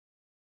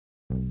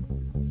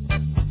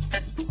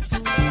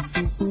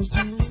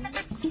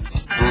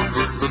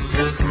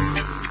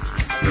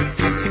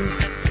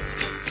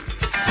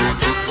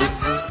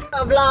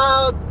A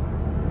vlog.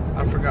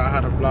 I forgot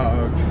how to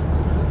vlog.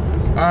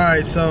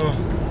 Alright, so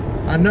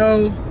I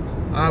know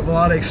I have a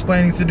lot of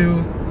explaining to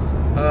do.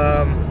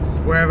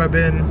 Where have I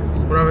been?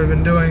 What have I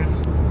been doing?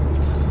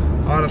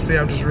 Honestly,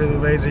 I'm just really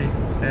lazy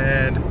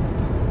and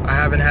I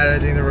haven't had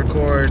anything to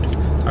record.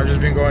 I've just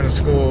been going to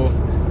school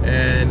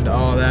and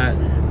all that.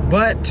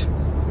 But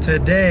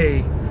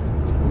today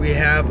we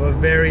have a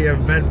very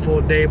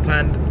eventful day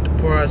planned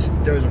for us.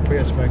 There was a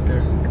Prius back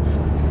there.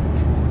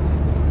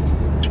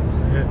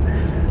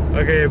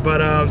 Okay,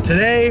 but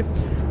today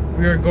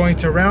we are going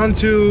to round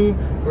 2.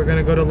 We're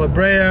gonna go to La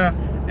Brea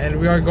and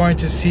we are going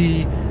to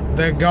see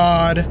the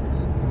God,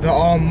 the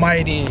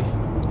Almighty,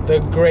 the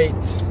Great.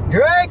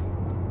 Great.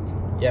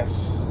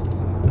 Yes.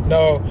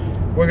 No,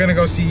 we're gonna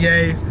go see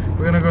Ye.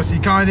 We're gonna go see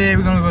Kanye.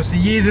 We're gonna go see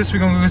Yeezus. We're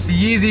gonna go see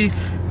Yeezy.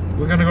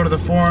 We're gonna go to the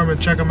Forum and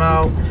check them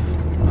out.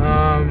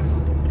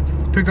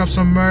 Pick up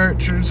some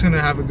merch. We're just gonna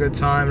have a good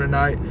time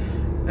tonight.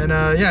 And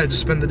yeah,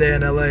 just spend the day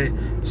in LA.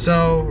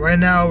 So right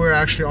now we're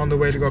actually on the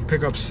way to go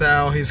pick up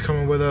Sal. He's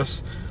coming with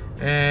us.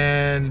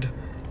 And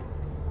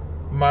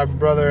my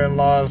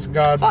brother-in-law's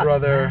god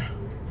brother,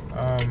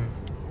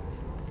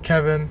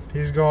 Kevin,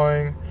 he's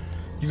going.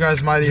 You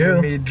guys might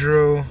even meet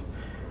Drew.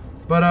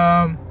 But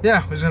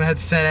yeah, we're just gonna head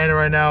to Santa Ana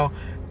right now,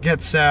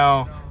 get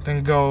Sal,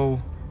 then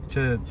go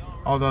to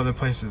all the other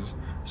places.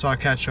 So I'll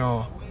catch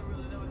y'all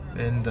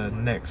in the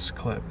next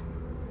clip.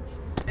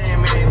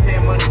 I'm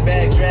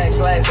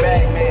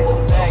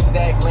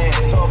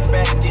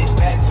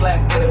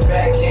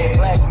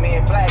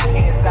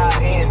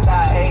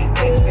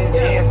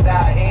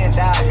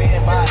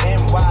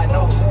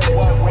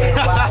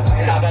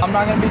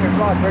not gonna be in your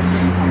vlog, bro.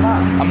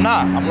 I'm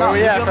not. Where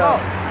we at, fam?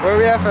 Where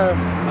we at, fam?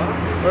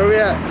 Where we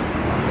at?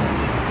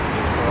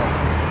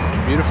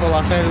 Beautiful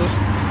Los Angeles.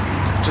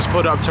 Just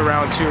pulled up to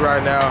round 2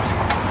 right now.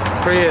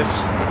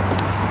 Prius.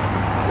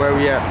 Where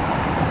we at?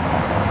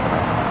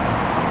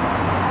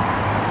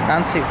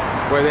 Round 2.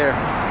 We're there.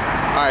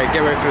 Alright,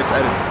 get ready for this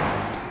edit.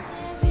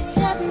 Every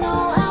step,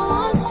 no, I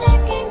won't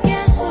second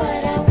guess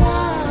what I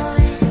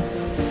want.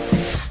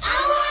 I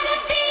wanna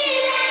be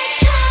like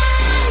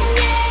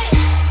Kanye.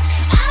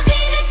 I'll be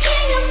the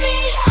king of me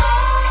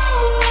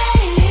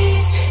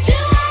always. Do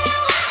what I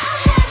want, I'll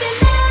have it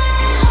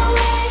my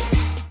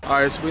way.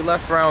 Alright, so we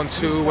left round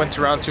 2, went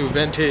to round 2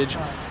 Vintage,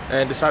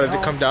 and decided to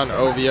come down to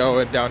OVO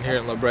and down here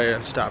in La Brea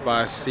and stop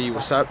by, see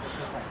what's up.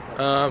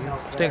 I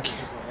think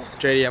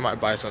JD, I might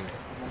buy some.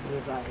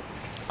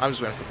 I'm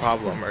just waiting for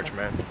Pablo merch,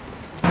 man.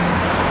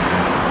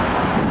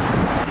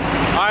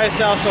 Alright,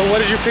 Sal, so what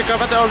did you pick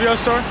up at the OVO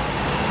store?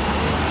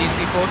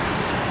 DC4.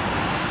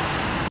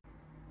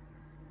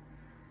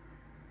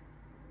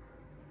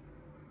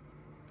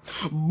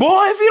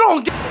 Boy, if you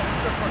don't get.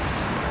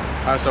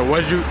 Alright, so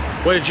what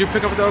did you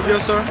pick up at the OVO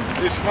store?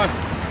 It's fun.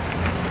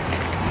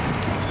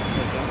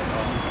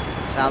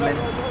 Salmon.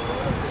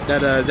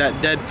 That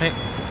dead pink.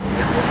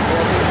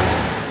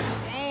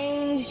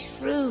 Strange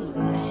fruit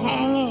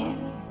hanging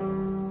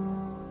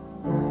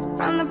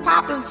from the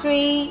poplar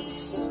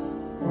trees,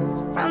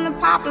 from the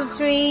poplar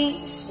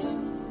trees.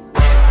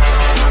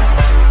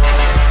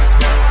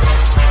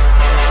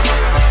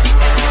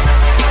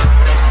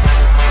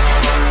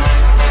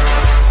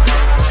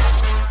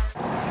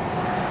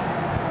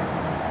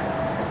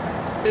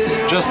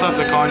 Just left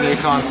the Kanye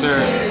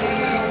concert.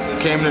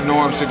 Came to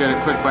Norm's to get a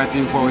quick bite to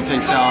eat before we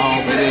take Sal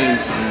home. It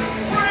is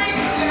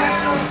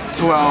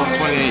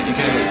 12:28. You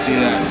can't even see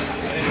that.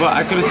 But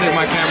I couldn't take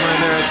my camera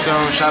in there, so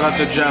shout out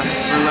to Jeff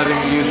for letting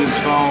me use his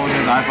phone,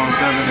 his iPhone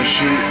 7 to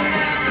shoot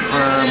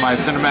for my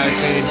cinematic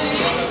scene.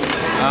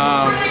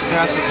 I think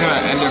that's just gonna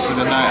end it for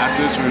the night.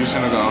 After this, we're just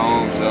gonna go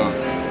home. So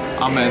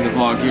I'm gonna end the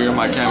vlog here.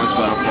 My camera's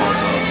about to fall,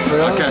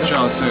 so I'll catch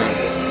y'all soon.